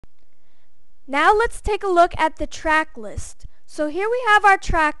Now let's take a look at the track list. So here we have our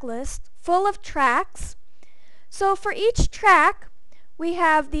track list full of tracks. So for each track we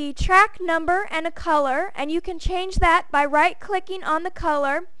have the track number and a color, and you can change that by right-clicking on the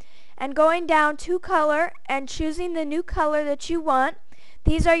color and going down to color and choosing the new color that you want.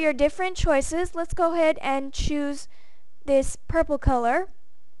 These are your different choices. Let's go ahead and choose this purple color.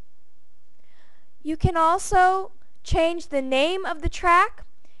 You can also change the name of the track.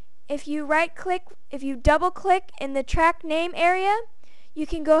 If you double click in the track name area, you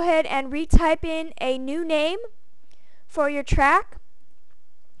can go ahead and retype in a new name for your track.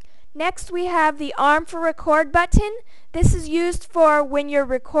 Next we have the arm for record button. This is used for when you're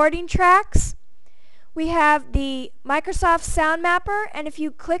recording tracks. We have the Microsoft Sound Mapper, and if you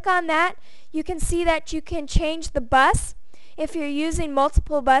click on that, you can see that you can change the bus if you're using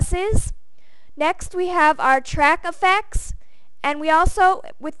multiple buses. Next we have our track effects, and we also,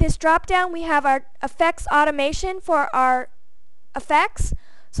 with this drop down, we have our effects automation for our effects.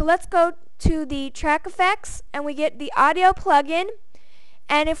 So let's go to the track effects and we get the audio plugin,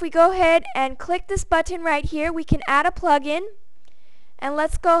 and if we go ahead and click this button right here, we can add a plugin. And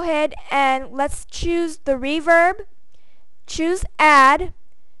let's go ahead and let's choose the reverb, choose add,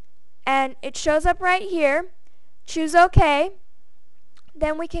 and it shows up right here. Choose OK.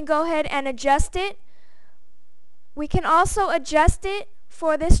 Then we can go ahead and adjust it. We can also adjust it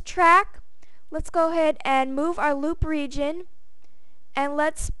for this track. Let's go ahead and move our loop region, and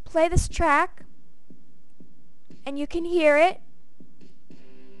let's play this track, and you can hear it.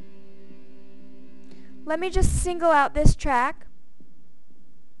 Let me just single out this track.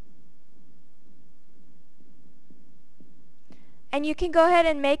 And you can go ahead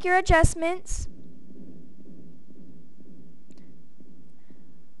and make your adjustments.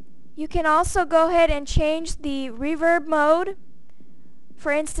 You can also go ahead and change the reverb mode,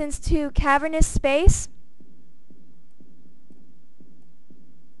 for instance, to cavernous space.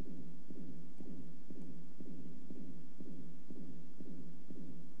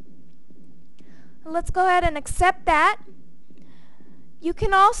 Let's go ahead and accept that. You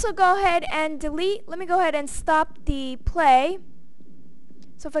can also go ahead and delete. Let me go ahead and stop the play.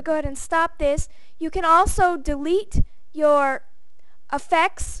 So if I go ahead and stop this, you can also delete your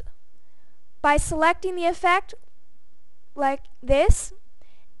effects by selecting the effect like this,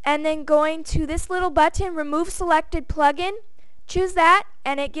 and then going to this little button, remove selected plugin. Choose that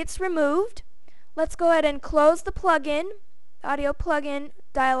and it gets removed. Let's go ahead and close the plugin, audio plugin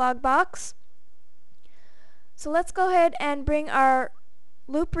dialog box. So let's go ahead and bring our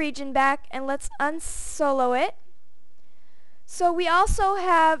loop region back and let's unsolo it. So we also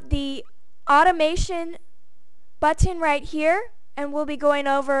have the automation button right here, and we'll be going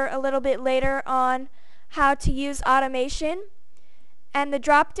over a little bit later on how to use automation. And the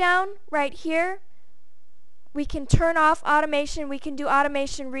drop down right here, we can turn off automation. We can do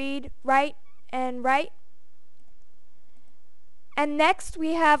automation read, write, and write. And next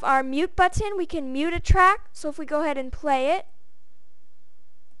we have our mute button. We can mute a track. So if we go ahead and play it,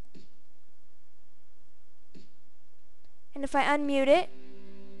 and if I unmute it,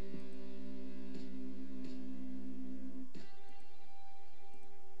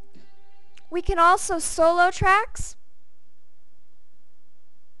 we can also solo tracks.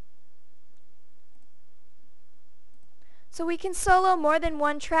 So we can solo more than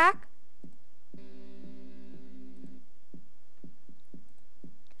one track.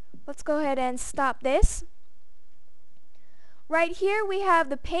 Let's go ahead and stop this. Right here we have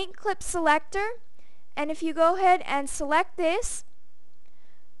the paint clip selector, and if you go ahead and select this,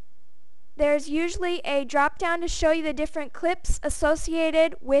 there's usually a drop down to show you the different clips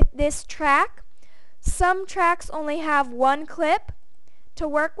associated with this track. Some tracks only have one clip to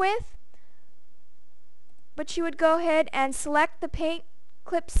work with, but you would go ahead and select the paint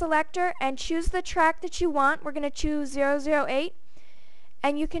clip selector and choose the track that you want. We're going to choose 008,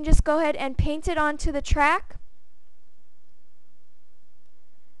 and you can just go ahead and paint it onto the track.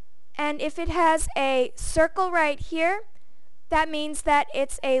 And if it has a circle right here, that means that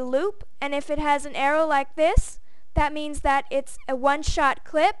it's a loop, and if it has an arrow like this, that means that it's a one-shot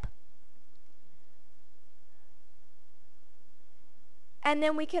clip. And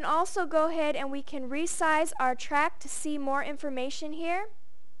then we can also go ahead and we can resize our track to see more information here.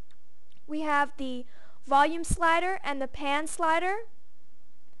 We have the volume slider and the pan slider.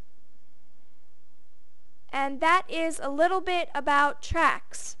 And that is a little bit about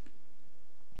tracks.